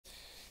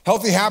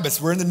Healthy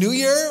habits. We're in the new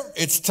year.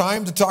 It's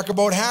time to talk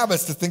about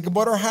habits, to think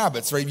about our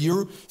habits, right?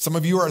 Some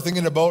of you are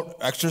thinking about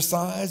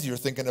exercise. You're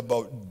thinking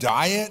about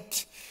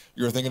diet.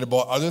 You're thinking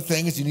about other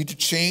things you need to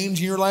change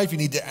in your life. You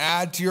need to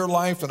add to your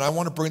life. And I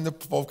want to bring the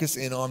focus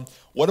in on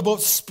what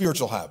about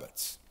spiritual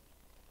habits?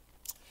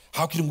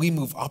 How can we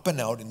move up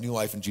and out in new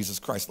life in Jesus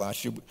Christ?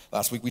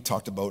 Last week we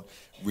talked about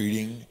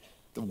reading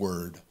the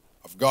Word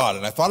of God.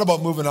 And I thought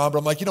about moving on, but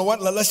I'm like, you know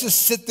what? Let's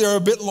just sit there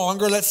a bit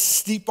longer. Let's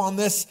steep on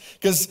this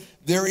because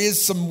there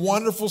is some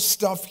wonderful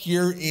stuff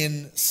here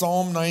in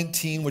Psalm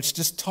 19, which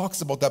just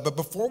talks about that. But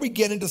before we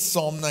get into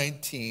Psalm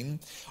 19,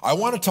 I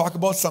want to talk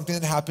about something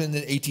that happened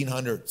in the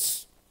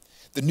 1800s.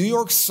 The New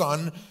York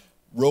Sun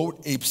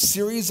wrote a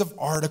series of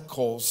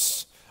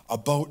articles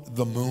about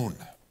the moon.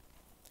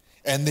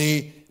 And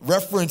they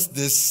referenced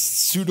this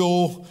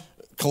pseudo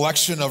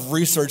collection of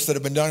research that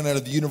had been done out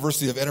of the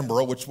University of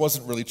Edinburgh, which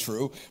wasn't really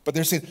true, but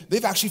they're saying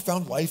they've actually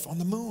found life on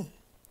the moon.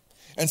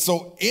 And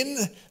so in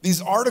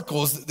these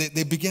articles,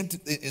 they began to,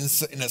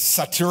 in a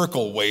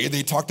satirical way,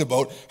 they talked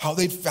about how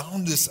they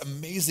found this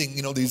amazing,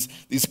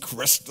 these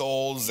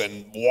crystals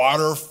and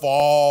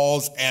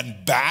waterfalls and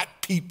bat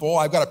people.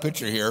 I've got a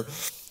picture here.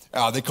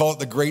 They call it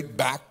the Great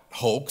Bat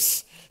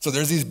Hoax. So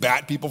there's these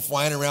bat people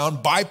flying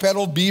around,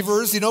 bipedal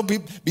beavers,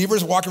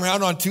 beavers walking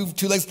around on two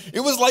legs. It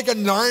was like a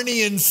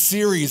Narnian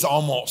series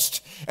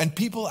almost. And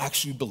people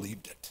actually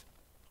believed it.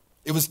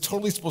 It was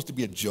totally supposed to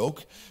be a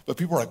joke, but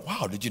people were like,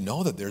 wow, did you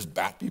know that there's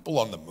bat people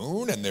on the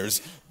moon and there's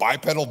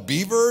bipedal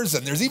beavers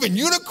and there's even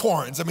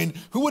unicorns? I mean,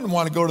 who wouldn't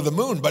want to go to the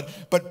moon?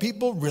 But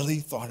people really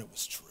thought it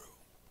was true.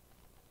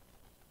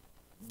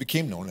 It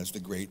became known as the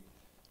Great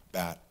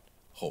Bat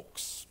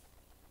Hoax.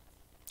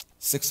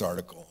 6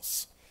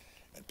 articles.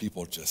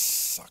 People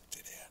just sucked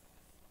it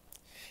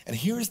in. And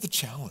here's the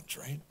challenge,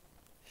 right?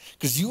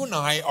 Because you and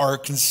I are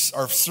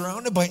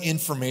surrounded by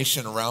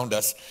information around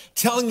us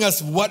telling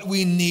us what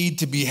we need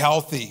to be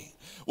healthy,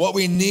 what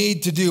we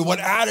need to do, what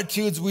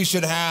attitudes we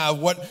should have,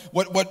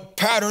 what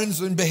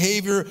patterns and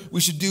behavior we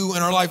should do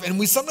in our life. And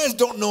we sometimes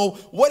don't know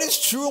what is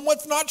true and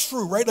what's not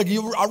true, right? Like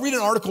I'll read an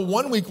article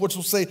one week which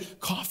will say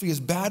coffee is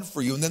bad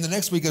for you. And then the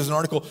next week there's an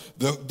article,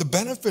 the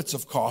benefits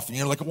of coffee. And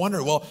you're like, I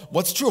wonder, well,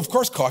 what's true? Of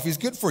course, coffee is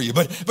good for you.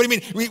 But I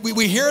mean,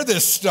 we hear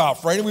this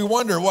stuff, right? And we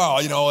wonder,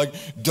 well,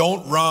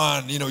 don't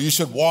run, you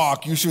should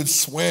walk, you should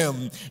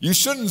swim, you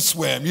shouldn't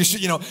swim, you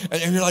should,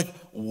 and you're like,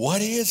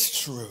 what is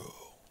true?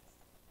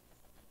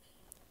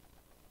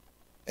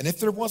 And if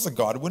there was a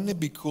God, wouldn't it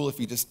be cool if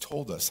he just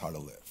told us how to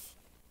live?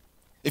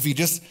 If he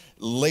just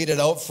laid it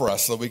out for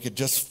us so we could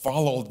just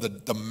follow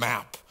the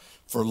map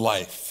for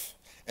life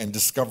and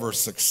discover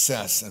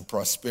success and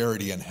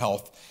prosperity and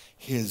health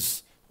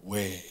his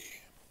way.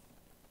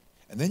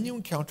 And then you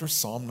encounter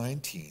Psalm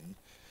 19,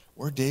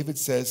 where David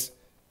says,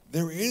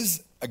 there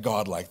is a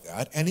God like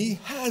that, and he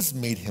has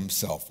made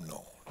himself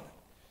known.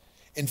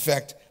 In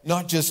fact,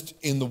 not just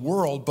in the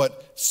world,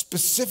 but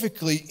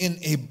specifically in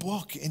a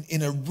book,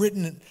 in a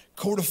written,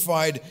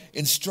 codified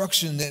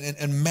instruction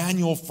and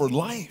manual for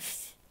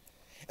life.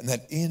 And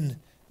that in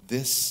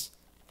this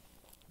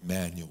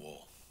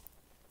manual,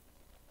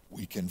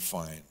 we can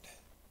find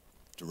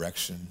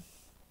direction,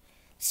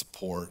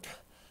 support,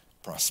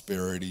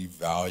 prosperity,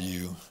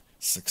 value,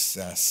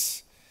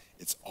 success.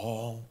 It's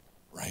all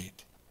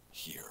right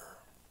here.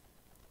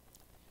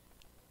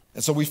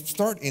 And so we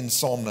start in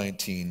Psalm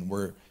 19,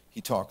 where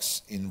he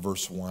talks in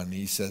verse 1.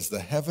 He says, the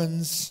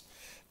heavens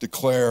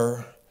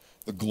declare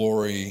the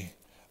glory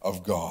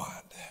of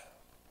God.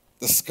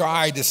 The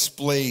sky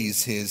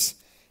displays his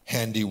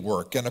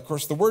handiwork. And of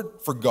course, the word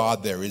for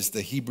God there is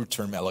the Hebrew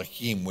term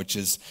Elohim, which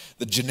is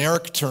the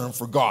generic term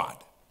for God.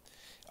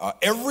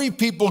 Every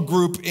people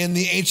group in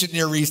the ancient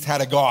Near East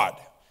had a God,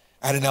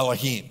 had an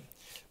Elohim.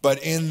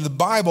 But in the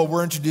Bible,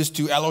 we're introduced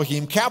to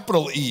Elohim,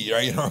 capital E,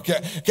 right?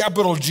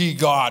 Capital G,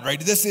 God, right?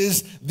 This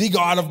is the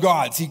God of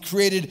gods. He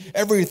created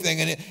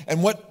everything.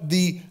 And what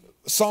the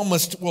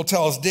psalmist will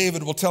tell us,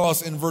 David will tell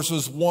us in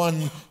verses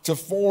 1 to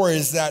 4,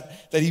 is that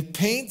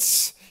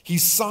he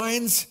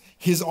signs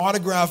his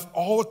autograph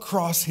all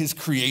across his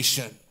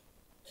creation.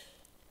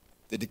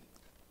 The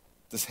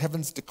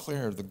heavens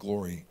declare the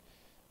glory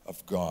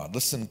of God.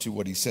 Listen to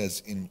what he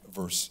says in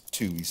verse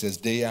 2. He says,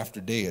 day after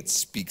day it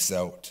speaks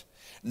out.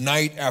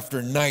 Night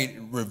after night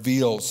it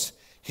reveals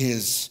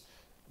his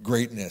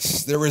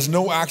greatness. There is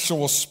no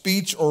actual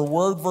speech or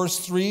word, verse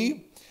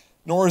 3,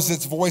 nor is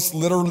its voice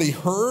literally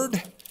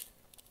heard.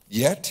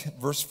 Yet,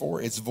 verse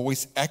 4, its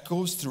voice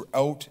echoes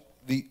throughout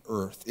the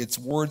earth. Its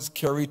words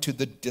carry to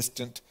the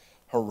distant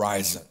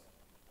horizon.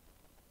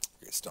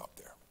 Okay, stop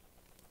there.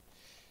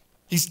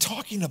 He's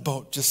talking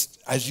about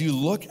just as you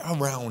look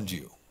around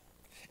you.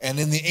 And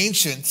in the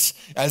ancients,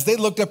 as they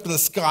looked up to the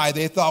sky,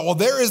 they thought, well,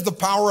 there is the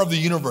power of the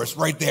universe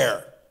right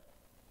there.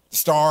 The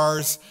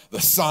stars,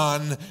 the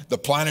sun, the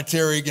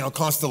planetary,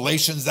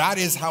 constellations. That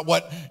is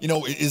what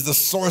is the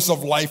source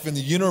of life in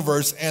the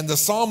universe. And the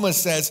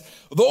psalmist says,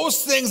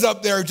 those things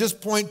up there just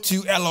point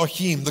to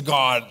Elohim, the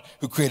God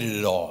who created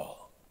it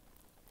all.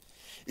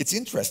 It's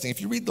interesting.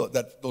 If you read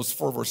those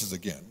 4 verses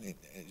again,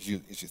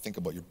 as you think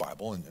about your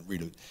Bible and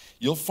read it,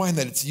 you'll find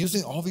that it's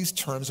using all these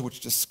terms which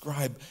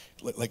describe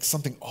like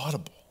something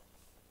audible.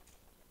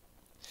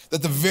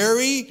 That the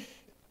very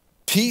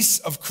piece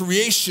of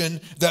creation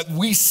that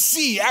we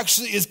see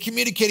actually is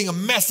communicating a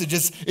message.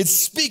 It's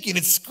speaking,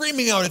 it's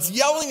screaming out, it's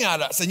yelling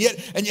at us. And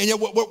yet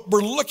what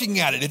we're looking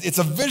at it. It's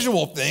a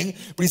visual thing,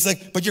 but he's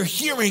like, but you're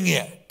hearing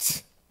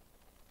it.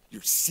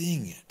 You're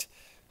seeing it,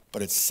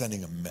 but it's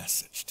sending a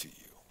message to you.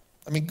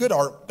 I mean, good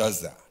art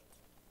does that,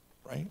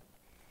 right?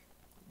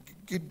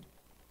 Good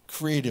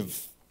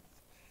creative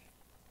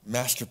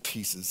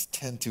masterpieces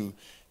tend to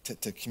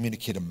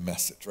communicate a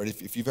message, right?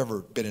 If you've ever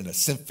been in a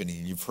symphony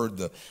and you've heard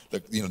the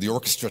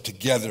orchestra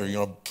together,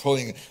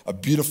 pulling a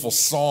beautiful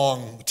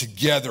song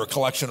together, a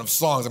collection of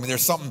songs. I mean,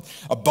 there's something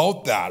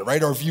about that,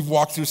 right? Or if you've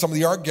walked through some of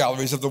the art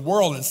galleries of the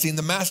world and seen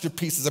the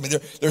masterpieces, I mean,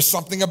 there's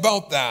something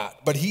about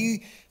that. But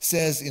he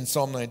says in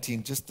Psalm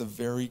 19, just the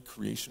very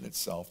creation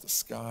itself, the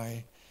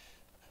sky,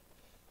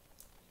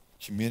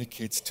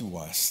 communicates to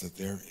us that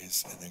there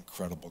is an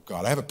incredible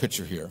God. I have a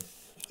picture here.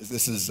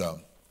 This is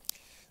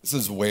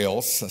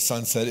Wales, a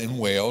sunset in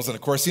Wales. And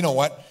of course, you know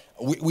what?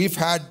 We've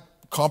had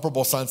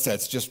comparable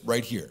sunsets just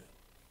right here,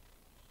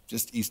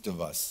 just east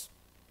of us.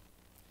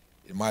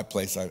 In my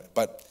place,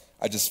 but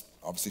I just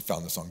obviously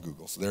found this on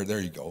Google. So there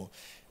you go.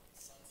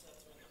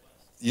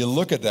 You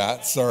look at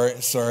that. Sorry.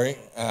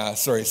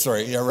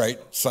 Yeah, right.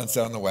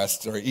 Sunset on the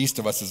west. Sorry, east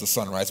of us is the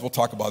sunrise. We'll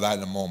talk about that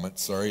in a moment.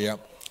 Sorry,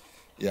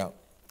 yeah.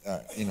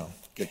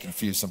 Get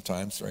confused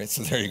sometimes, right?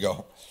 So there you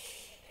go.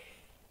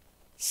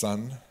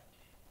 Sun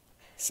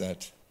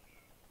set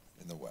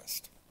in the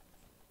west.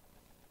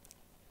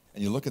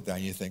 And you look at that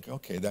and you think,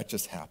 okay, that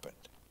just happened.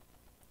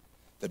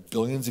 That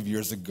billions of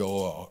years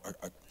ago,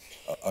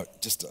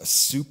 just a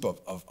soup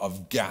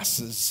of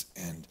gases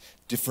and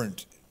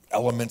different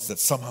elements that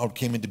somehow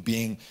came into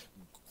being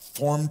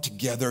formed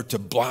together to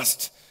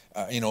blast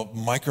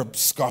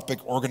microscopic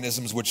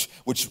organisms which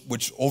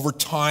over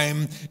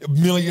time,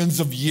 millions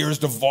of years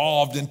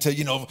devolved into,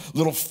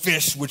 little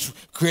fish which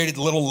created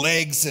little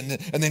legs and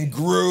then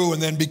grew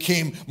and then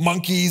became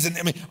monkeys. And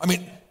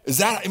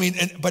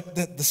but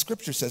the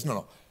scripture says,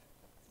 no,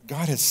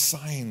 God has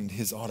signed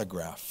his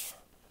autograph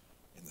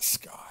in the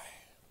sky.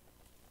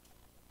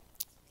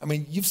 I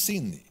mean, you've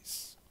seen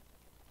these.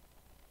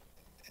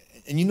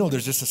 And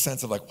there's just a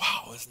sense of like,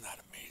 wow, isn't that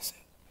amazing?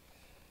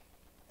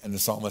 And the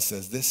psalmist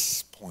says,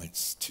 this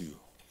points to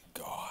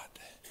God.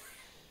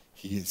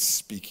 He is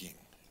speaking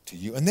to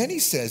you. And then he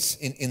says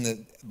in the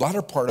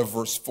latter part of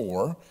verse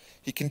 4,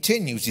 he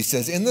continues, he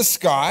says, in the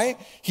sky,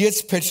 he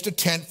has pitched a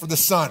tent for the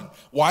sun.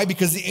 Why?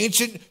 Because the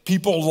ancient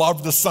people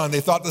loved the sun. They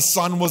thought the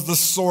sun was the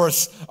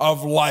source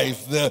of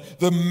life,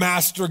 the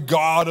master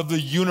God of the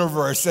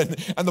universe. And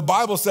the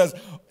Bible says,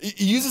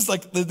 he uses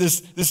like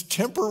this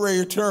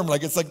temporary term,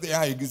 like it's like,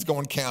 yeah, he's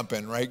going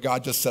camping, right?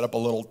 God just set up a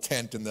little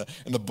tent in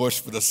the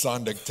bush for the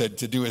sun to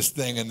do his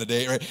thing in the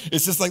day, right?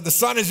 It's just like the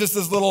sun is just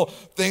this little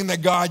thing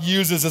that God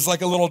uses. It's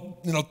like a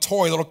little,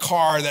 toy, little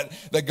car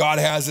that God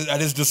has at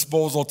his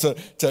disposal to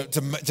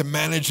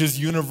manage his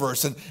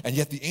universe. And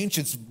yet the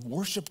ancients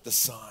worshiped the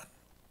sun.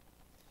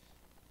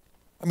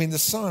 I mean, the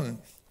sun,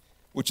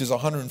 which is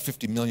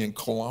 150 million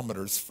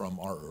kilometers from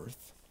our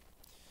earth,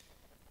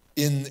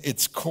 in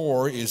its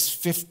core is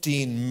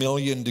 15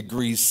 million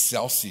degrees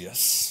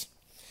Celsius.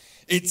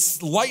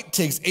 Its light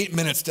takes 8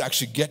 minutes to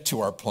actually get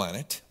to our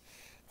planet.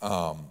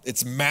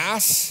 Its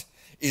mass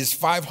is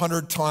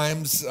 500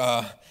 times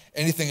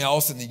anything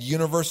else in the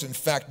universe. In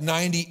fact,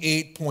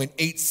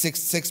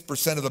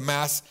 98.866% of the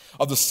mass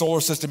of the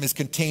solar system is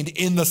contained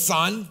in the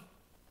sun.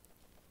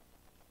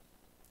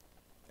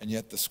 And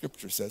yet the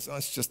scripture says, oh,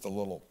 it's just a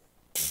little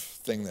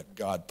thing that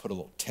God put a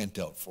little tent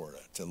out for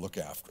to look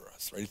after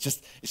us, right?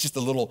 It's just a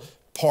little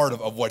part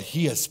of what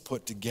he has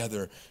put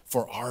together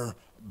for our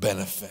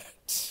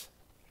benefit.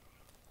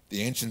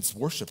 The ancients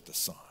worshiped the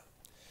sun.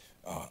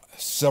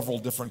 Several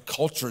different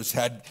cultures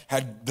had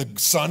the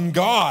sun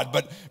god,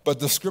 but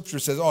the scripture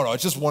says, oh no,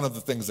 it's just one of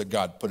the things that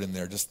God put in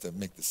there just to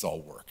make this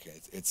all work.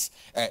 It's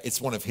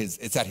one of his,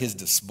 it's at his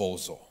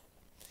disposal.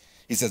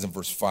 He says in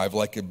verse 5,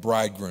 like a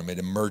bridegroom, it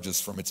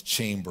emerges from its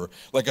chamber.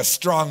 Like a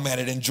strong man,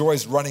 it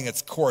enjoys running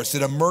its course.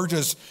 It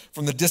emerges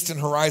from the distant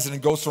horizon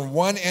and goes from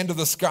one end of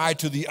the sky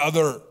to the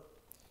other.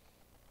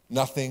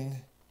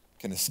 Nothing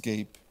can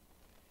escape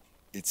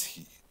its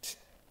heat.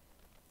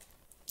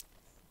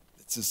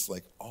 It's just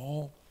like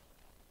all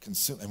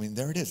consumed. I mean,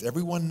 there it is.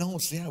 Everyone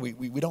knows, yeah, we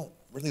don't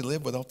really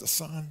live without the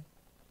sun.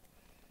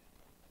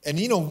 And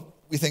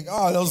we think,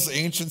 oh, those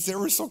ancients, they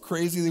were so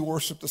crazy, they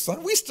worshiped the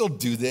sun. We still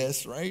do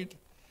this, right?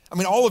 I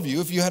mean, all of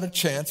you, if you had a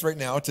chance right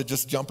now to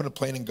just jump in a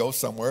plane and go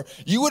somewhere,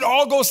 you would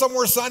all go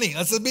somewhere sunny.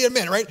 Let's be a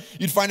minute, right?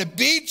 You'd find a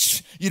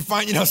beach. You'd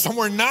find,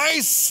 somewhere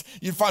nice.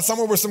 You'd find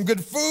somewhere with some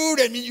good food.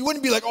 I mean, you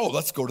wouldn't be like, oh,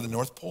 let's go to the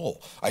North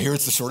Pole. I hear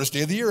it's the shortest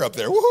day of the year up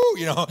there.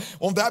 Woohoo,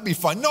 won't that be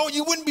fun? No,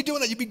 you wouldn't be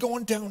doing that. You'd be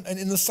going down. And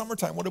in the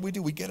summertime, what do?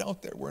 We get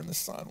out there. We're in the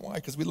sun. Why?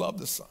 Because we love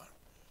the sun.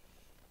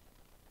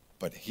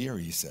 But here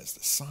he says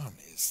the sun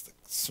is the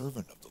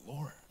servant of the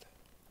Lord.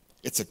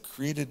 It's a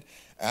created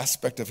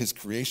aspect of his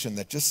creation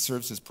that just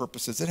serves his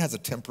purposes. It has a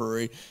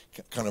temporary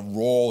kind of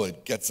role.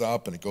 It gets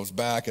up and it goes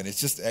back, and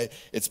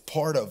it's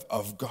part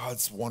of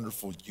God's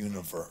wonderful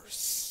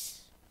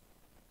universe.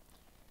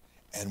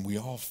 And we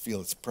all feel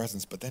its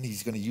presence, but then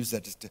he's going to use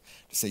that just to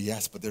say,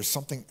 yes, but there's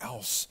something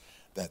else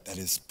that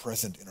is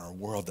present in our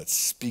world that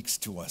speaks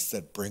to us,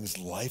 that brings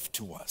life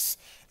to us,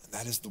 and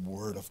that is the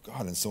Word of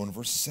God. And so in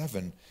verse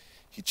 7,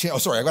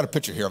 I got a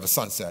picture here of a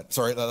sunset.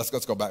 Sorry,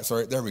 let's go back.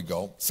 Sorry, there we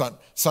go.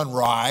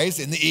 Sunrise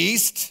in the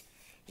east.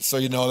 So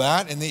you know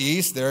that, in the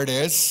east, there it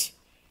is.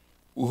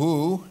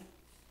 Woohoo.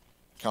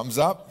 Comes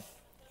up,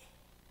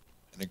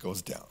 and it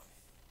goes down.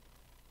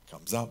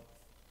 Comes up,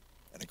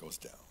 and it goes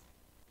down.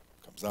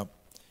 Comes up,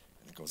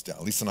 and it goes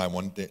down. Lisa and I,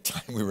 one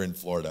time we were in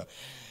Florida,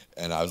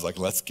 and I was like,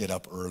 let's get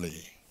up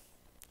early,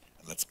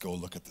 and let's go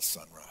look at the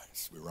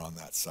sunrise. We were on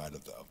that side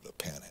of the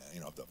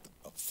panhandle,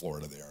 of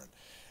Florida there, and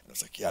I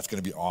was like, yeah, it's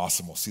going to be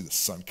awesome. We'll see the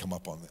sun come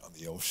up on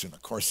the ocean.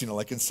 Of course,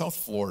 like in South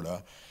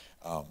Florida,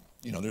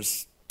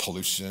 there's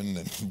pollution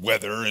and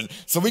weather. And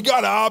so we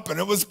got up,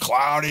 and it was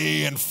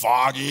cloudy and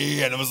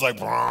foggy, and it was like,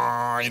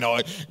 might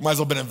as well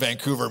have been in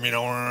Vancouver,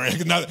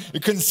 you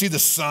couldn't see the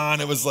sun.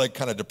 It was like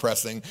kind of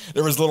depressing.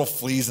 There was little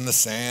fleas in the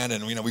sand,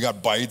 and, we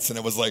got bites, and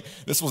it was like,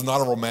 this was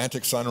not a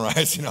romantic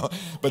sunrise,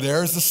 But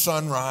there's the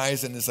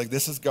sunrise, and it's like,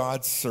 this is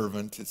God's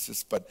servant. It's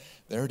just, but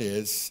there it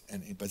is.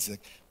 But it's like,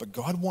 but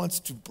God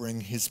wants to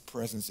bring his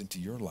presence into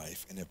your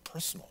life in a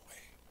personal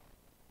way.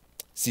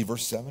 See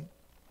verse 7?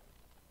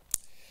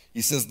 He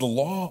says, the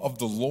law of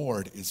the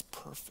Lord is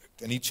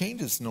perfect. And he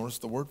changes, notice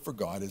the word for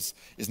God is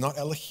not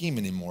Elohim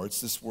anymore. It's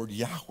this word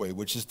Yahweh,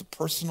 which is the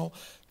personal,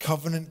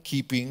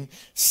 covenant-keeping,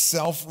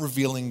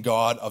 self-revealing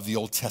God of the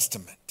Old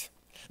Testament.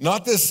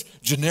 Not this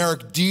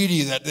generic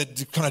deity that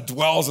kind of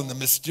dwells in the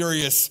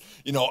mysterious,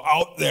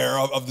 out there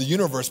of the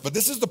universe. But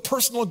this is the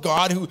personal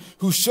God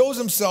who shows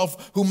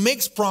himself, who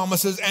makes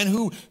promises, and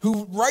who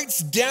writes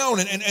down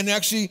and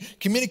actually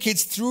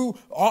communicates through,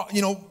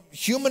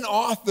 human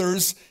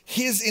authors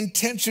his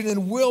intention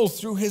and will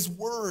through his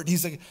word.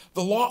 He's like,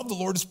 the law of the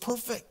Lord is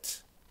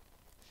perfect.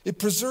 It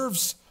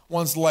preserves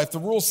one's life. The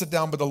rules set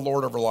down by the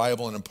Lord are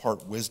reliable and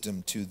impart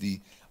wisdom to the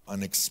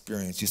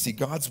unexperienced. You see,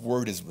 God's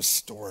word is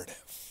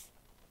restorative.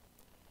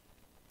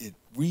 It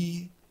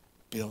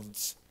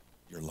rebuilds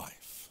your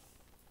life.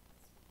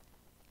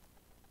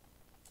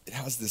 It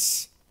has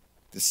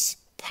this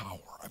power.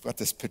 I've got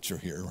this picture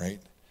here, right?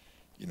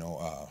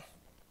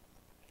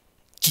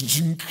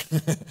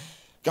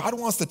 God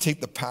wants to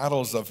take the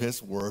paddles of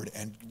his word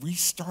and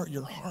restart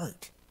your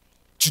heart.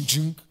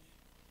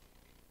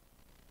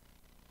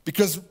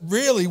 Because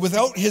really,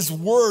 without his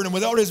word and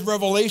without his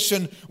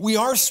revelation, we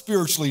are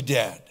spiritually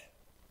dead.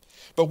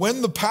 But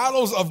when the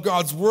paddles of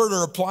God's word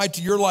are applied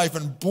to your life,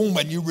 and boom,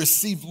 and you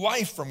receive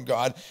life from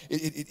God,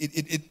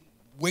 it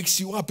wakes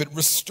you up, it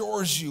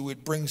restores you,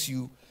 it brings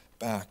you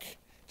back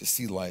to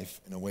see life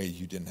in a way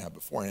you didn't have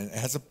before. And it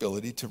has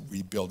ability to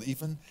rebuild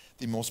even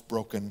the most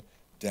broken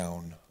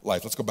down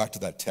life. Let's go back to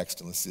that text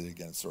and let's see it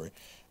again. So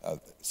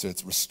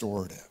it's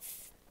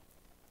restorative.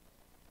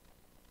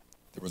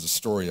 There was a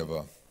story of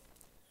a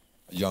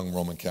young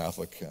Roman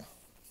Catholic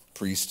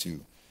priest who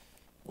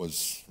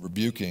was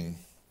rebuking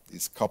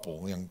these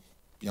couple,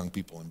 young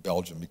people in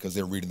Belgium, because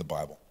they were reading the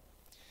Bible.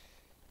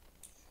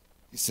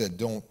 He said,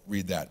 don't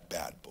read that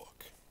bad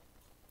book.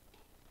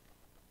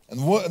 And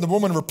the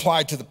woman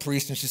replied to the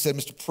priest, and she said,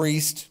 Mr.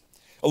 Priest,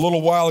 a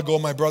little while ago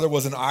my brother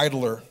was an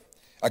idler,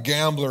 a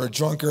gambler, a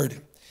drunkard,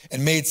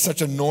 and made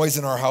such a noise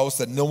in our house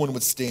that no one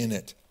would stay in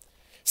it.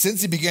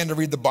 Since he began to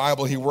read the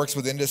Bible, he works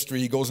with industry.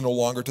 He goes no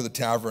longer to the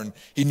tavern.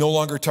 He no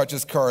longer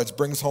touches cards,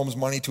 brings home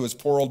money to his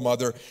poor old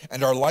mother,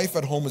 and our life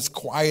at home is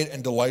quiet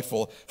and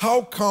delightful.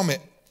 How comes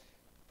it,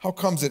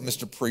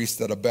 Mr. Priest,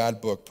 that a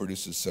bad book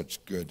produces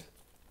such good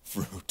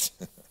fruit?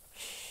 I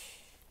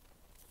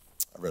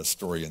read a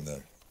story in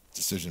the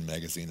Decision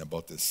magazine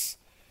about this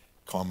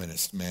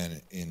communist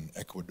man in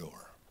Ecuador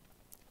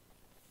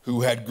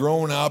who had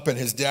grown up, and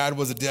his dad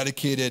was a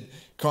dedicated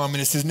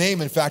communist. His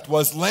name, in fact,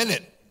 was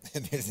Lenin.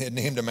 They had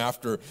named him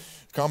after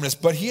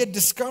communist. But he had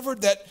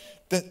discovered that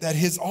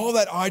all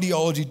that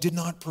ideology did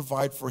not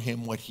provide for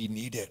him what he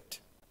needed.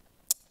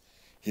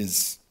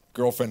 His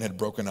girlfriend had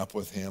broken up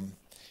with him.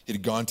 He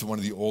had gone to one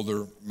of the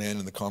older men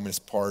in the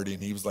Communist Party,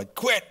 and he was like,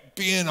 quit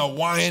being a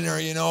whiner,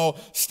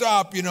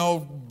 stop,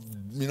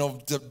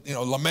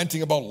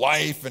 lamenting about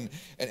life. And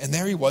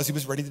there he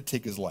was ready to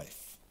take his life.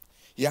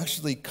 He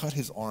actually cut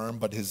his arm,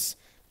 but his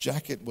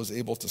jacket was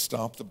able to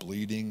stop the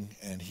bleeding,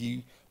 and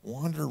he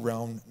wandered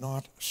around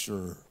not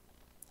sure.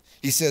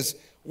 He says,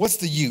 what's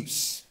the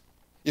use?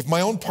 If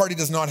my own party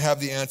does not have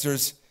the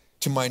answers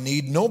to my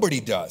need, nobody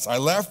does. I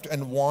left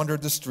and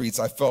wandered the streets.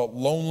 I felt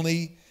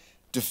lonely,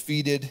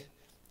 defeated,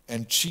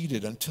 and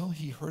cheated until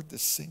he heard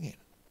this singing.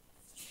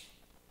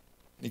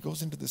 And he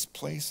goes into this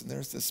place, and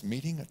there's this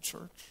meeting at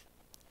church.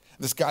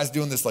 This guy's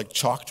doing this like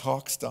chalk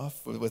talk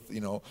stuff with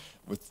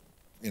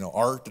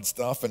art and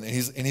stuff. And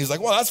he's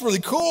like, well, that's really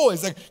cool.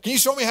 He's like, can you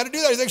show me how to do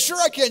that? He's like, sure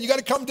I can. You got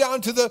to come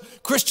down to the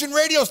Christian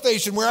radio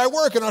station where I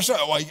work, and I'll show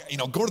you.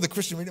 Well, go to the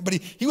Christian radio. But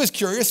he was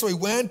curious, so he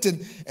went,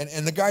 and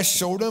the guy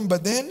showed him.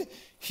 But then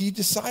he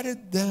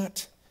decided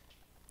that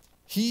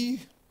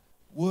he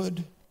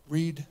would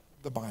read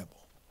the Bible.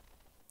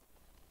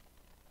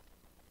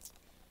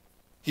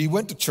 He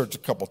went to church a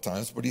couple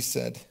times, but he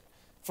said,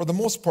 for the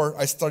most part,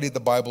 I studied the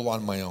Bible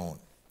on my own.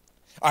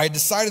 I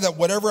decided that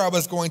whatever I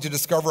was going to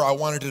discover, I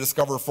wanted to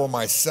discover for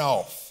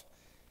myself.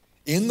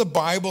 In the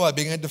Bible, I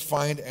began to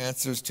find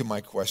answers to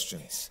my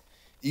questions,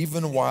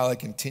 even while I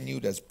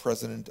continued as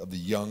president of the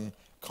Young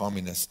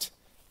Communist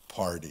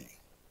Party.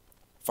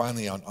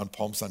 Finally, on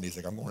Palm Sunday, he's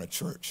like, I'm going to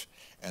church.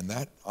 And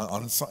at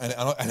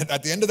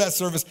the end of that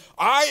service,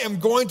 I am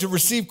going to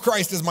receive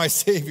Christ as my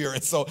Savior.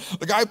 And so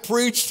the guy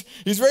preached.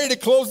 He's ready to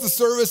close the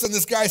service, and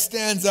this guy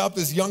stands up,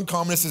 this young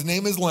communist. His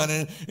name is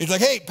Lenin. He's like,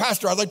 hey,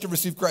 Pastor, I'd like to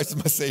receive Christ as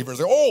my Savior. He's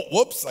like, oh,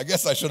 whoops, I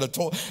guess I should have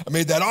I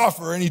made that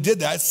offer. And he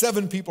did that.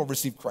 7 people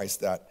received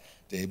Christ that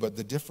day. But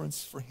the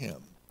difference for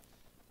him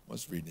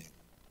was reading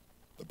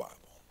the Bible.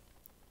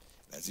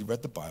 As he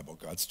read the Bible,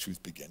 God's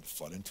truth began to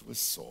flood into his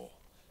soul,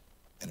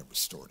 and it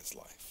restored his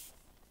life.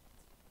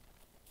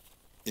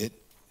 It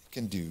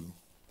can do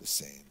the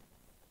same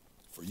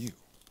for you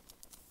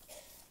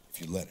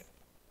if you let it.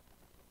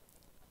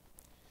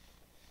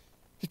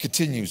 He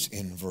continues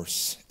in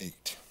verse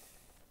 8,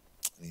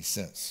 and he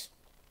says,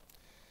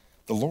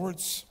 the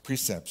Lord's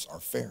precepts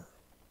are fair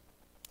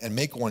and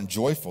make one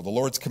joyful. The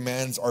Lord's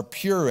commands are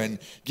pure and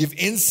give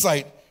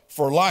insight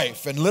for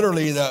life. And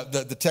literally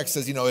the text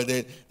says,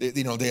 they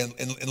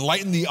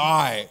enlighten the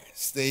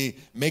eyes. They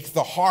make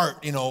the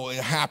heart,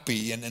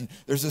 happy. And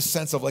there's a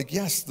sense of like,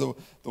 yes, the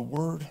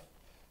word,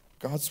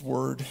 God's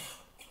word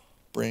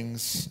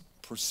brings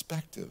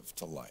perspective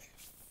to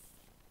life.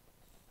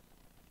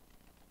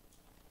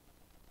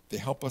 They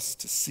help us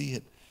to see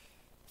it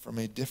from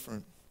a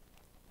different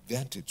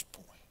vantage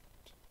point,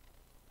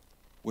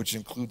 which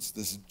includes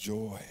this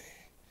joy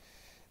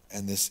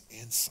and this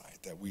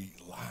insight that we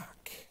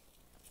lack.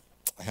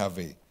 I have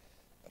a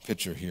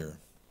picture here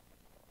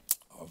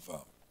of,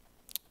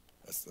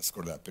 let's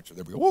go to that picture.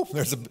 There we go. Whoa,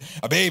 there's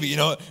a baby,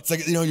 It's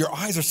like, your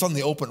eyes are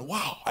suddenly open.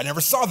 Wow, I never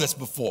saw this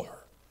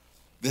before.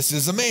 This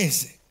is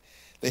amazing.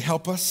 They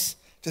help us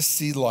to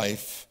see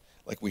life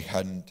like we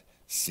hadn't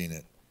seen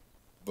it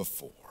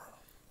before.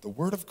 The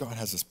Word of God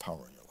has this power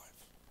in your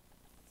life.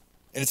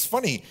 And it's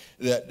funny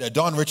that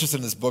Don Richardson,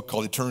 in his book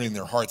called Eternity in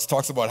Their Hearts,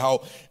 talks about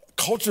how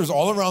cultures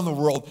all around the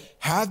world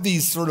have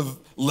these sort of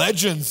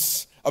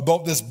legends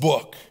about this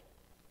book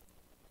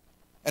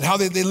and how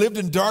they lived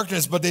in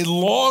darkness, but they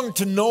longed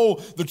to know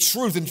the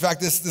truth. In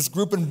fact, this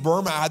group in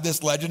Burma had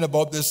this legend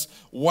about this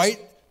white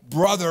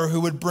brother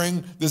who would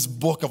bring this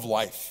book of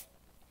life.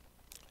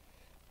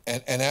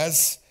 And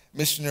as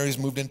missionaries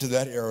moved into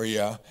that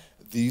area,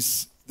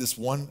 this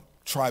one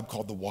tribe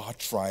called the Wa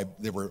tribe,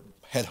 they were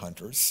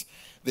headhunters.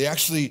 They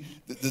actually,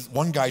 this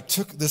one guy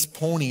took this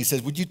pony. He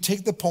says, would you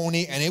take the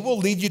pony and it will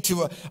lead you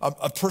to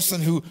a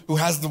person who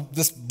has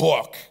this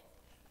book.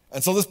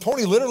 And so this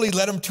pony literally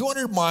led him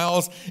 200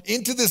 miles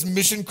into this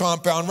mission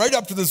compound, right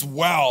up to this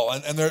well.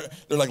 And they're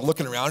like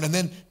looking around. And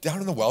then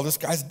down in the well, this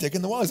guy's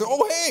digging the well. He's like,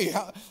 oh, hey,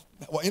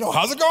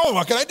 how's it going?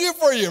 What can I do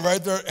for you?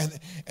 Right there.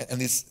 And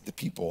the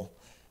people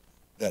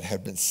that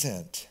had been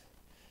sent,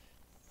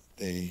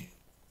 they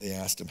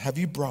asked him, have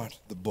you brought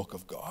the book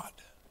of God?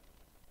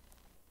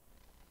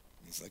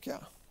 He's like, yeah,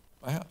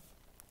 I have.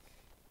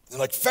 They're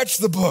like, fetch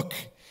the book.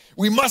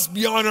 We must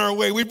be on our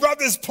way. We brought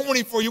this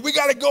pony for you. We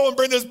got to go and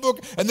bring this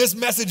book and this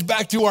message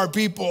back to our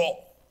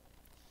people.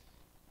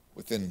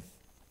 Within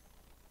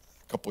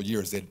a couple of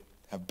years, they'd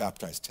have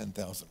baptized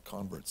 10,000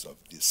 converts of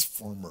this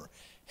former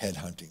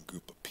headhunting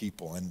group of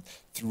people. And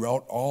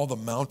throughout all the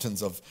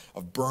mountains of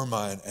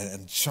Burma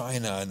and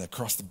China and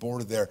across the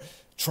border there,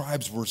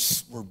 tribes were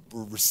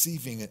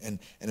receiving and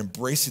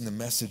embracing the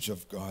message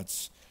of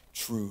God's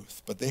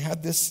truth. But they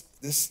had this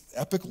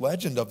epic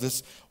legend of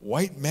this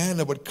white man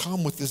that would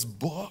come with this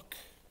book,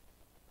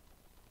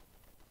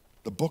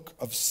 the book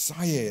of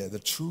Saya, the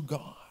true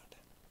God.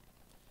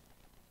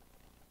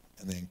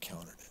 And they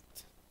encountered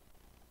it.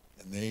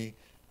 And their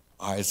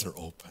eyes are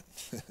open,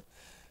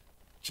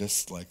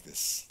 just like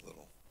this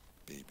little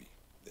baby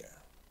there.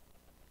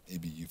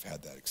 Maybe you've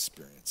had that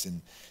experience.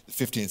 In the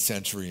 15th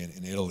century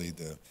in Italy,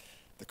 the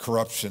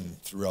corruption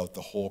throughout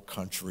the whole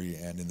country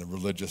and in the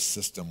religious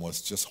system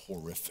was just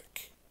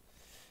horrific.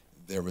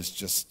 There was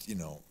just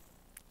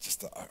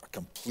a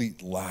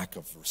complete lack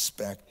of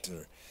respect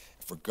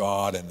for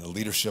God, and the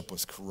leadership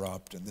was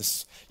corrupt. And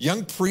this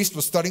young priest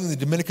was studying the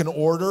Dominican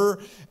order,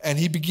 and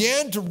he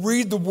began to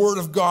read the Word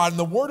of God, and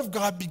the Word of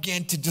God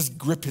began to just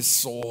grip his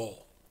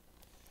soul.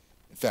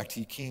 In fact,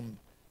 he came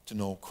to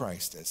know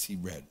Christ as he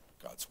read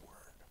God's Word.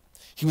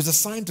 He was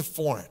assigned to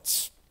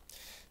Florence,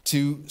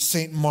 to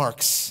St.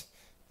 Mark's,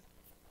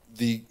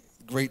 the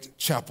great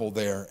chapel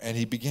there, and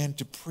he began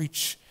to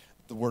preach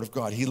the word of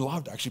God. He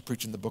loved actually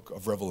preaching the book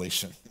of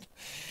Revelation.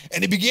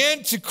 And he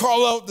began to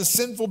call out the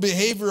sinful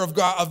behavior of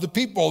God, of the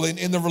people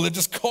in the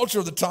religious culture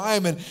of the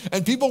time.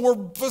 And people were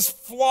just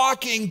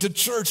flocking to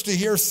church to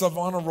hear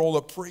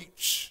Savonarola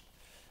preach.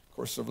 Of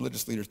course, the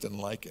religious leaders didn't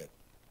like it.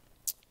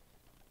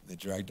 They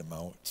dragged him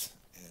out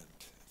and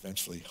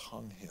eventually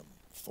hung him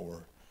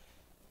for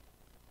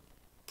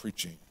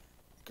preaching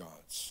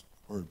God's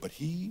word. But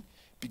he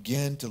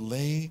began to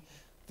lay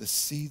the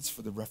seeds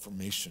for the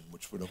Reformation,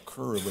 which would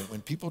occur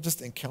when people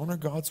just encounter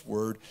God's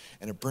word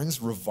and it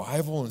brings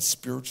revival and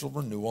spiritual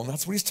renewal. And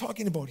that's what he's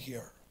talking about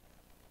here.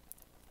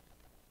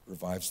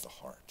 Revives the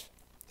heart,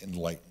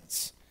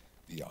 enlightens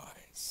the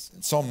eyes.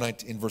 In Psalm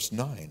 19, in verse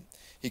 9,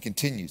 he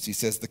continues. He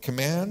says, the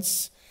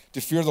commands to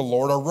fear the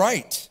Lord are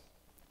right.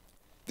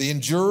 They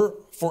endure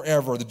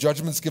forever. The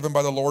judgments given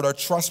by the Lord are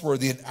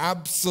trustworthy and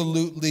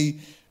absolutely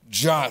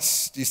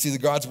just. You see, the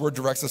God's word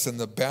directs us in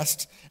the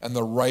best and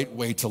the right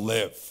way to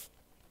live.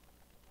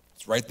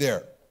 It's right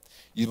there.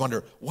 You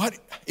wonder, what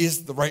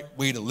is the right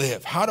way to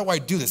live? How do I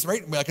do this,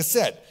 right? Like I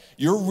said,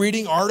 you're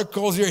reading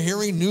articles, you're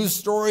hearing news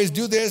stories,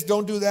 do this,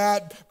 don't do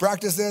that,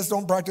 practice this,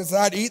 don't practice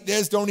that, eat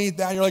this, don't eat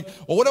that. And you're like,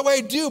 well, what do I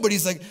do? But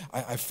he's like,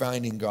 I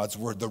find in God's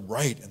word the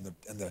right and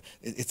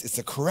it's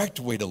the correct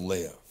way to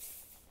live.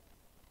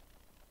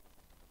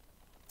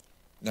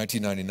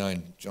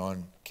 1999,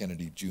 John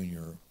Kennedy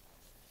Jr.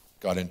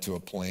 got into a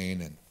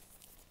plane and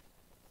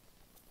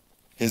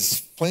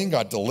his plane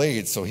got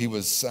delayed, so he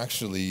was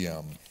actually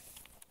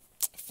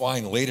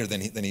flying later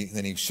than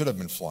he should have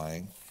been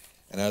flying,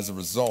 and as a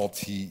result,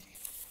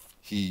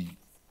 he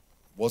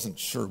wasn't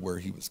sure where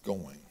he was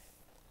going.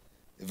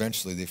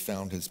 Eventually, they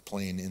found his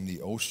plane in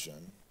the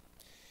ocean.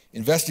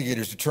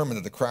 Investigators determined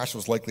that the crash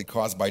was likely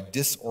caused by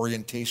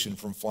disorientation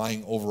from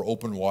flying over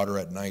open water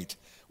at night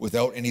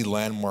without any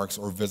landmarks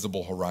or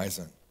visible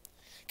horizon.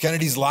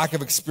 Kennedy's lack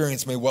of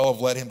experience may well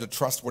have led him to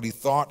trust what he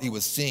thought he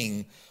was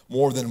seeing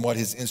more than what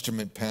his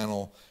instrument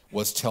panel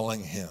was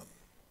telling him.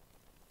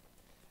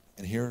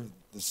 And here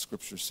the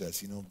scripture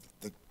says,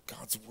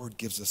 God's word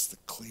gives us the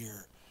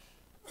clear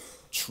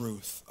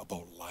truth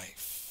about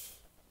life,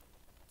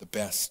 the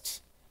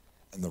best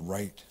and the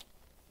right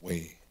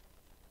way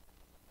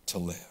to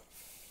live.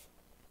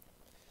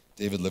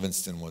 David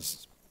Livingstone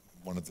was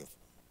one of the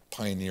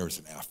pioneers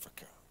in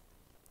Africa.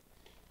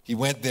 He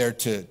went there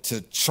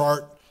to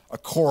chart a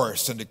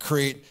course and to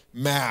create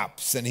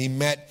maps, and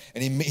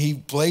he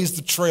blazed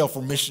the trail for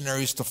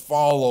missionaries to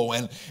follow.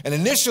 And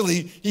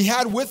initially, he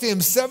had with him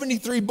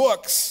 73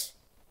 books.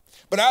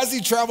 But as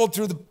he traveled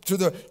through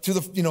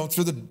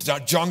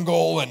the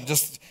jungle and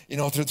just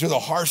through the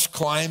harsh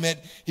climate,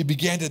 he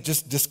began to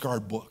just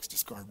discard books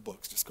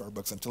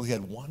until he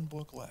had one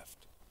book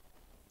left,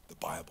 the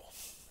Bible,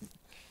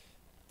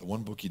 the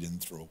one book he didn't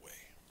throw away.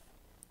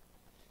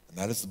 And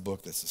that is the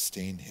book that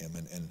sustained him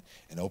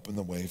and opened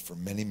the way for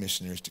many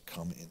missionaries to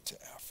come into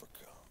Africa.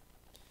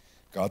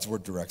 God's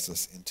word directs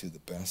us into the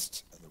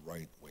best and the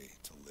right way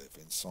to live.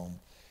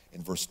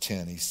 In verse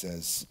 10, he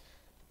says,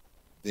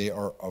 they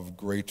are of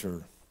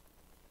greater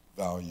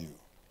value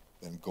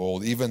than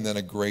gold, even than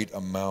a great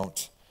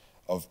amount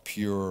of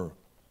pure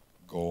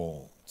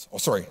gold. Oh,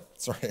 sorry,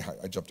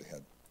 I jumped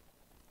ahead.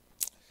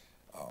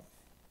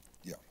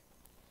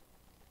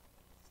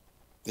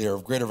 They are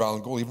of greater value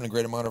than gold, even a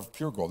great amount of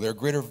pure gold. They are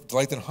greater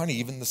delight than honey,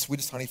 even the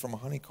sweetest honey from a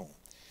honeycomb.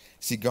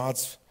 See,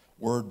 God's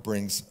word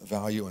brings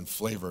value and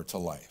flavor to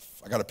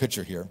life. I got a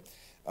picture here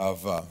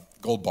of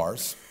gold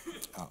bars.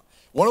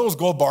 One of those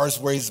gold bars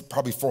weighs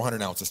probably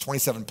 400 ounces,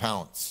 27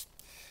 pounds.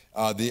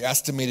 The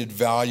estimated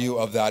value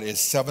of that is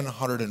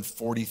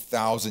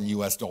 $740,000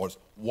 US.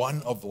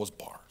 One of those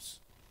bars.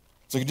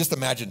 So you can just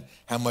imagine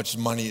how much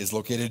money is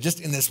located just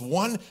in this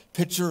one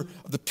picture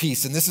of the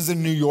piece. And this is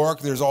in New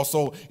York. There's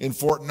also in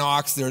Fort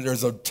Knox,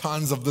 there's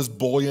tons of this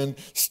bullion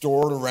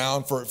stored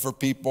around for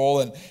people.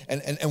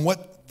 And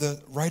what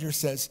the writer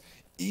says,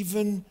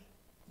 even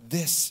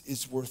this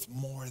is worth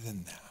more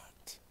than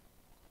that.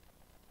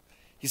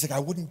 He's like, I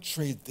wouldn't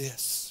trade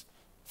this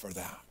for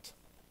that.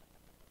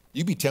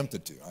 You'd be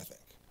tempted to, I think.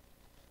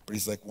 But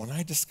he's like, when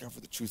I discover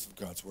the truth of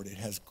God's word, it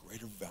has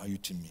greater value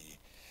to me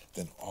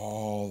than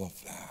all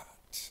of that.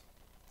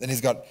 Then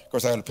he's got, of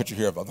course, I got a picture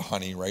here of the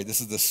honey, right?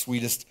 This is the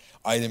sweetest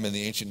item in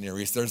the ancient Near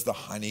East. There's the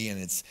honey,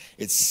 and it's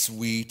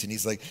sweet. And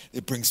he's like,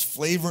 it brings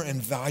flavor and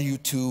value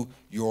to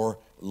your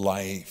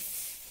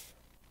life.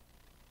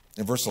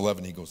 In verse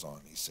 11, he goes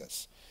on. He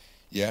says,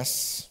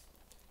 yes,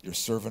 your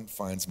servant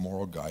finds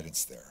moral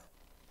guidance there.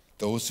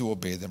 Those who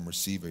obey them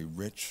receive a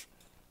rich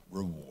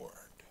reward.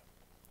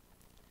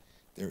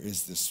 There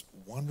is this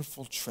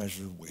wonderful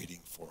treasure waiting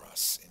for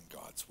us in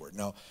God's word.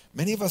 Now,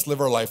 many of us live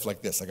our life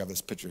like this. I got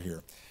this picture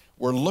here.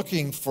 We're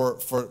looking for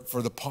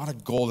the pot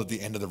of gold at the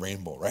end of the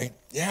rainbow, right?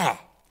 Yeah.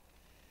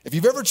 If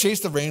you've ever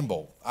chased a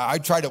rainbow, I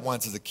tried it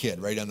once as a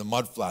kid, right, on the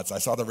mud flats. I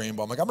saw the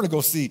rainbow. I'm like, I'm going to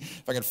go see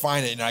if I can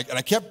find it. And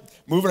I kept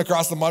moving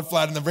across the mud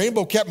flat, and the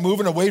rainbow kept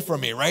moving away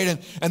from me, right?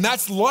 And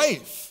that's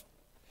life.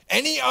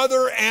 Any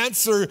other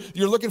answer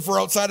you're looking for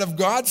outside of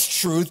God's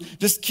truth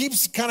just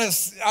keeps kind of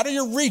out of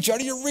your reach.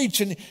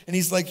 And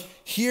he's like,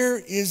 here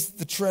is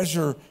the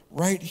treasure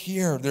right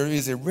here. There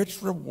is a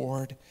rich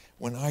reward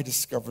when I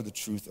discover the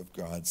truth of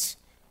God's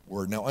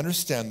word. Now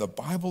understand, the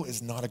Bible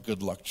is not a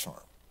good luck charm.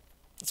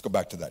 Let's go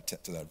back to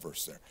that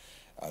verse there.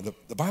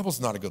 The Bible's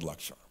not a good luck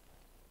charm.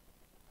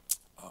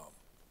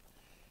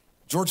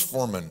 George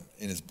Foreman,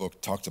 in his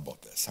book, talked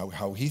about this,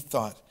 how he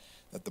thought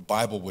that the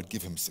Bible would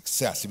give him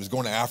success. He was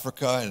going to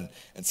Africa,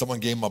 and someone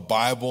gave him a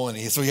Bible, and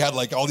so he had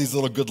like all these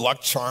little good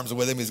luck charms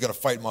with him. He's going to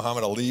fight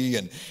Muhammad Ali,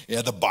 and he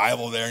had the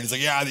Bible there, and he's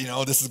like, yeah,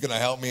 this is going to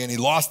help me. And he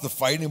lost the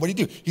fight, and what did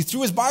he do? He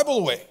threw his Bible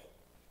away.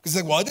 Because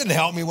he's like, well, it didn't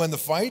help me win the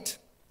fight.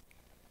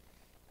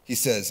 He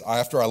says,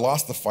 after I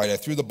lost the fight, I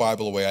threw the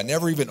Bible away. I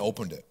never even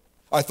opened it.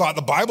 I thought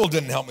the Bible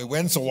didn't help me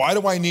win, so why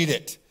do I need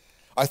it?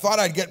 I thought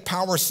I'd get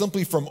power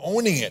simply from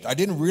owning it. I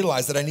didn't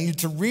realize that I needed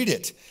to read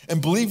it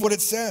and believe what it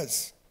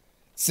says.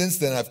 Since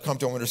then, I've come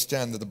to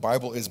understand that the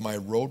Bible is my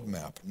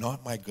roadmap,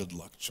 not my good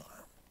luck charm.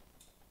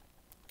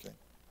 Okay?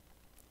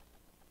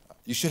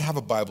 You should have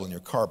a Bible in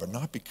your car, but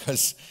not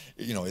because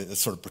it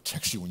sort of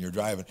protects you when you're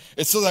driving.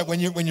 It's so that when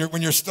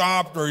you're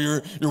stopped or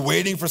you're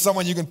waiting for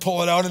someone, you can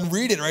pull it out and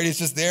read it, right? It's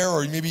just there,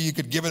 or maybe you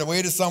could give it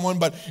away to someone,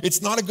 but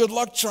it's not a good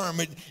luck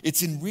charm.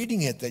 It's in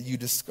reading it that you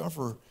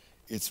discover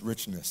its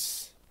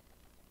richness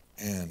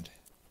and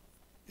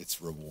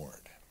its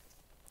reward.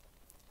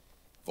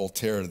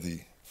 Voltaire, the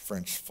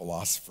French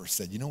philosopher,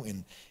 said,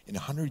 in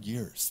 100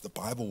 years, the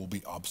Bible will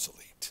be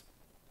obsolete.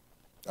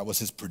 That was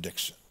his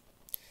prediction.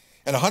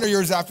 And 100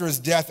 years after his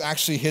death,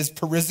 actually, his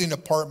Parisian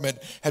apartment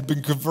had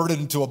been converted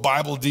into a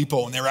Bible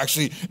depot, and they were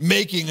actually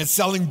making and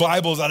selling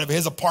Bibles out of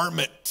his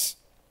apartment.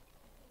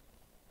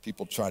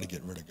 People try to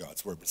get rid of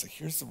God's word, but it's like,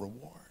 here's the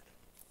reward.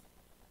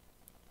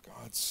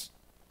 God's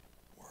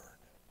word.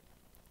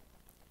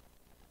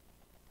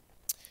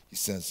 He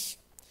says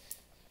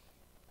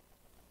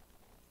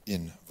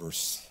in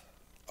verse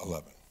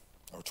 11,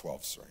 or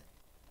 12, sorry.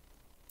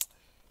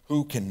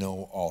 Who can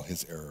know all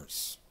his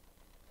errors?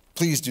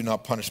 Please do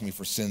not punish me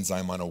for sins I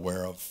am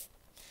unaware of.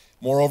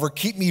 Moreover,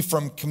 keep me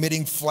from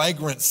committing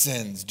flagrant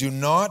sins. Do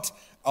not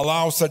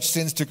allow such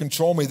sins to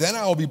control me. Then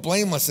I will be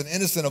blameless and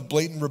innocent of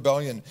blatant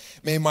rebellion.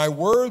 May my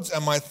words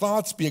and my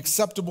thoughts be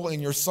acceptable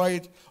in your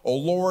sight, O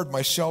Lord,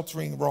 my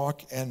sheltering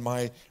rock and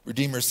my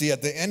redeemer. See,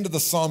 at the end of the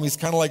psalm, he's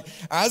kind of like,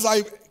 as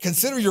I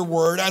consider your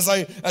word, as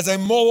I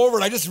mull over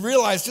it, I just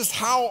realize just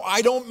how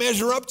I don't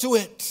measure up to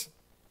it.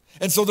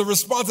 And so the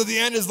response at the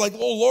end is like,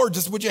 oh Lord,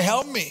 just would you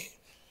help me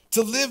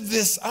to live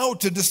this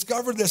out, to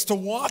discover this, to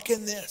walk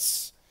in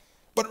this.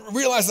 But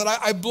realize that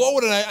I blow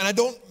it and I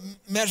don't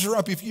measure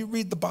up. If you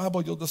read the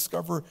Bible, you'll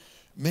discover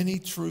many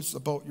truths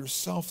about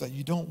yourself that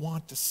you don't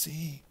want to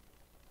see.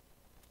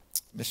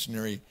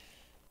 Missionary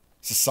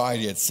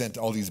society had sent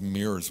all these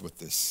mirrors with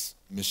this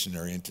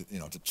missionary into,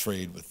 to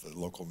trade with the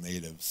local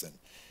natives.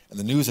 And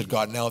the news had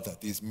gotten out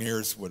that these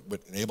mirrors would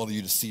enable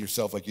you to see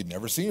yourself like you'd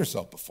never seen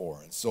yourself before.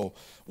 And so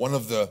one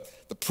of the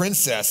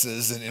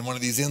princesses in one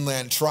of these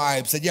inland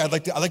tribes said, yeah, I'd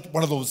like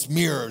one of those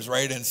mirrors,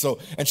 right?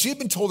 And she had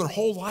been told her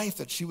whole life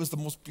that she was the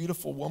most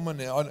beautiful woman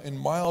in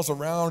miles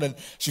around. And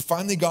she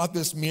finally got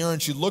this mirror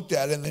and she looked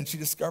at it, and then she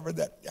discovered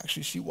that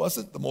actually she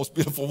wasn't the most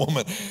beautiful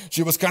woman.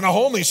 She was kind of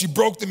homely. She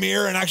broke the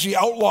mirror and actually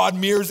outlawed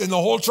mirrors in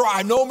the whole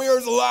tribe. No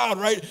mirrors allowed,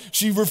 right?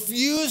 She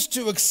refused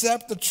to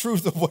accept the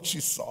truth of what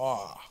she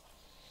saw.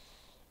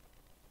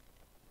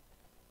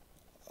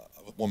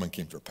 A woman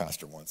came to her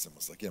pastor once and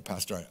was like, yeah,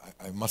 Pastor,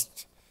 I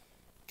must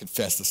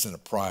confess the sin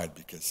of pride,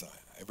 because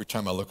every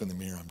time I look in the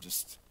mirror, I'm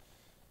just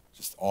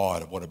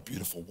awed of what a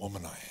beautiful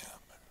woman I am.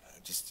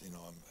 And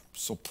I'm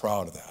so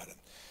proud of that. And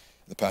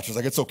the pastor's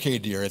like, it's okay,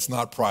 dear. It's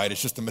not pride.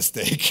 It's just a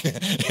mistake.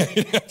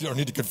 You don't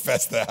need to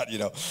confess that,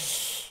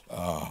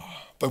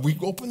 But we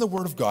open the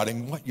Word of God,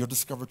 and what? You'll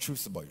discover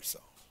truths about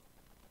yourself.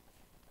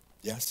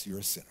 Yes, you're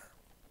a sinner.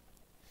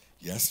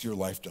 Yes, your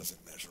life doesn't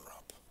measure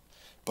up.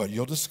 But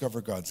you'll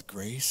discover God's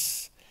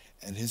grace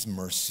and his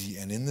mercy.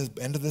 And in the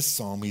end of this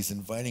psalm, he's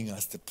inviting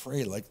us to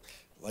pray like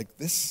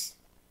this.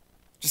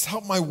 Just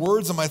help my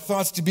words and my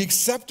thoughts to be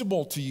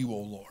acceptable to you, O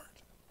Lord.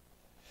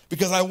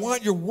 Because I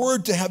want your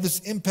word to have this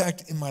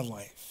impact in my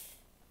life.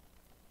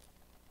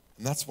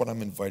 And that's what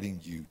I'm inviting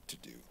you to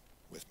do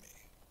with me.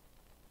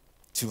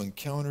 To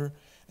encounter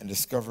and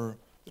discover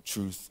the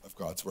truth of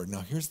God's word.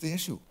 Now, here's the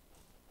issue.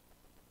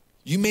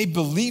 You may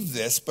believe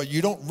this, but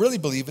you don't really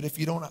believe it if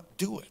you don't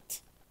do it.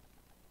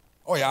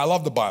 Oh yeah, I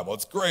love the Bible.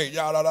 It's great.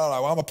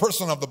 I'm a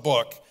person of the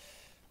book.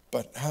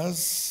 But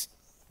has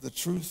the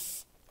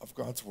truth of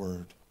God's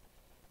word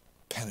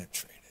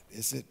penetrated?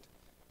 Is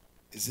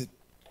it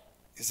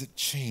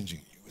changing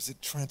you? Is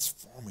it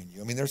transforming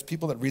you? I mean, there's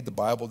people that read the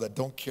Bible that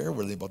don't care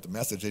really about the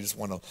message. They just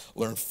want to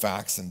learn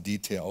facts and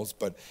details.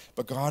 But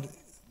God,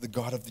 the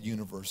God of the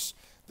universe,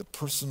 the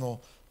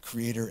personal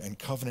creator and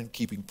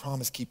covenant-keeping,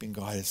 promise-keeping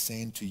God, is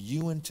saying to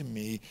you and to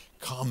me,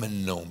 come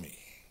and know me.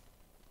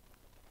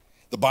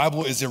 The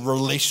Bible is a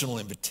relational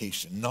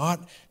invitation,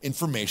 not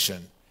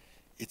information.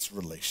 It's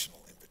relational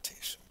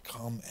invitation.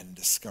 Come and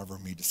discover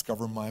me,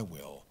 discover my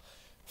will,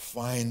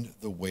 find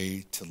the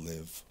way to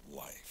live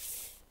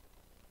life.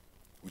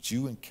 Would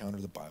you encounter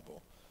the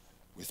Bible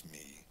with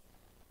me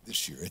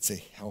this year? It's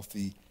a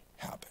healthy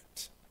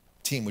habit.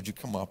 Team, would you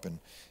come up and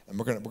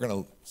we're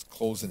gonna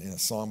close in a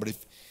song. But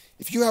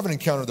if you haven't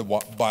encountered the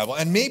Bible,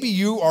 and maybe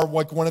you are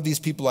like one of these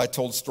people I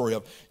told the story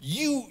of,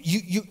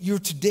 you're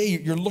today,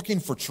 you're looking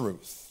for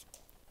truth.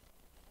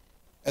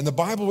 And the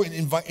Bible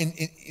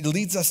it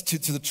leads us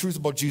to the truth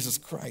about Jesus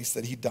Christ,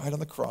 that he died on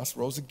the cross,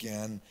 rose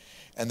again,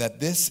 and that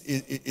this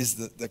is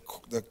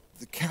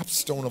the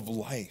capstone of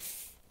life.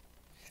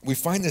 We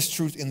find this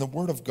truth in the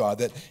Word of God,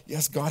 that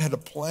yes, God had a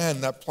plan,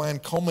 and that plan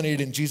culminated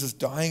in Jesus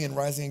dying and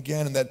rising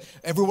again, and that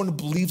everyone who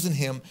believes in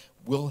him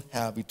will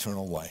have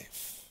eternal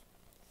life.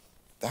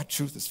 That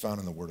truth is found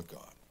in the Word of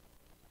God.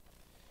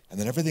 And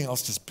then everything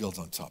else just builds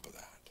on top of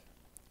that.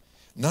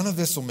 None of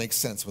this will make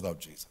sense without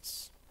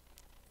Jesus.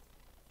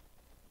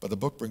 But the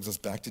book brings us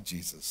back to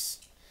Jesus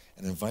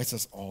and invites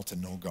us all to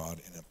know God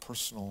in a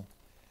personal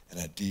and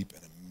a deep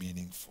and a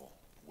meaningful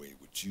way.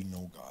 Would you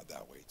know God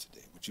that way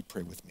today? Would you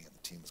pray with me? And the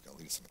team is going to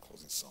lead us in the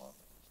closing song.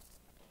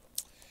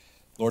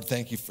 Lord,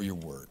 thank you for your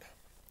word.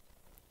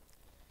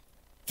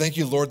 Thank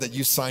you, Lord, that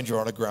you signed your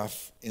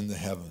autograph in the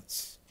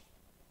heavens.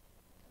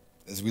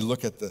 As we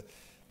look at the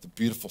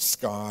beautiful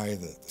sky,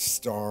 the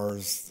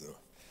stars,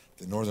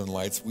 the northern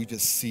lights, we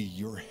just see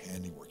your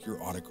handiwork,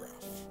 your autograph.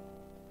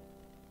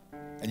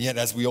 And yet,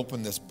 as we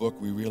open this book,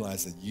 we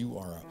realize that you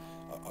are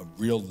a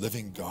real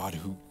living God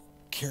who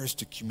cares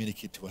to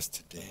communicate to us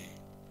today.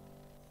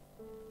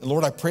 And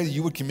Lord, I pray that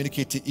you would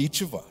communicate to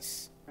each of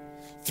us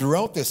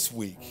throughout this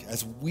week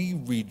as we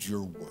read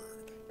your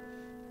word,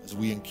 as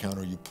we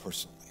encounter you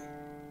personally.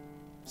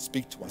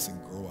 Speak to us and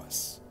grow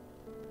us.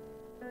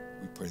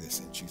 We pray this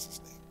in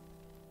Jesus' name.